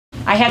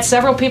I had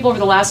several people over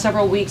the last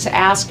several weeks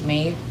ask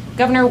me,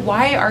 Governor,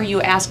 why are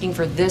you asking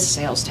for this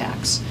sales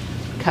tax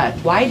cut?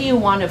 Why do you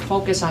want to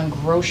focus on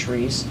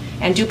groceries?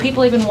 And do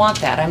people even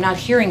want that? I'm not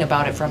hearing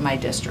about it from my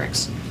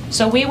districts.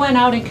 So we went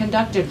out and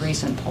conducted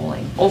recent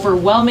polling.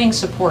 Overwhelming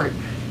support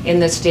in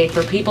the state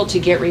for people to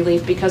get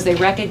relief because they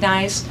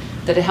recognize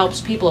that it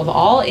helps people of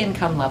all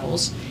income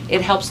levels.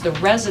 It helps the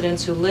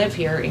residents who live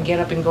here and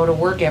get up and go to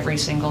work every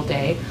single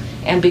day.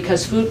 And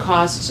because food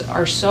costs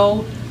are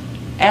so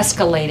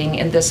escalating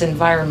in this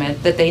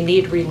environment that they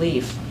need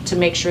relief to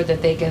make sure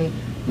that they can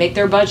make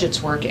their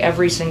budgets work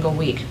every single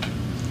week.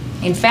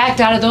 In fact,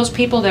 out of those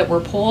people that were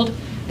polled,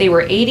 they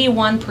were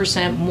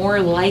 81% more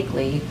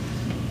likely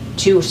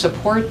to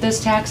support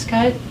this tax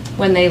cut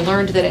when they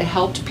learned that it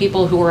helped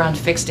people who were on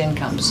fixed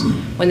incomes.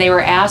 When they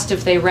were asked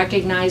if they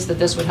recognized that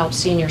this would help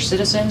senior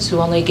citizens who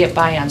only get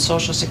by on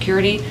Social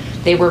Security,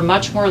 they were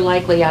much more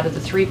likely, out of the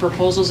 3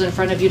 proposals in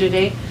front of you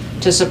today,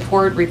 to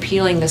support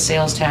repealing the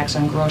sales tax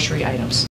on grocery items.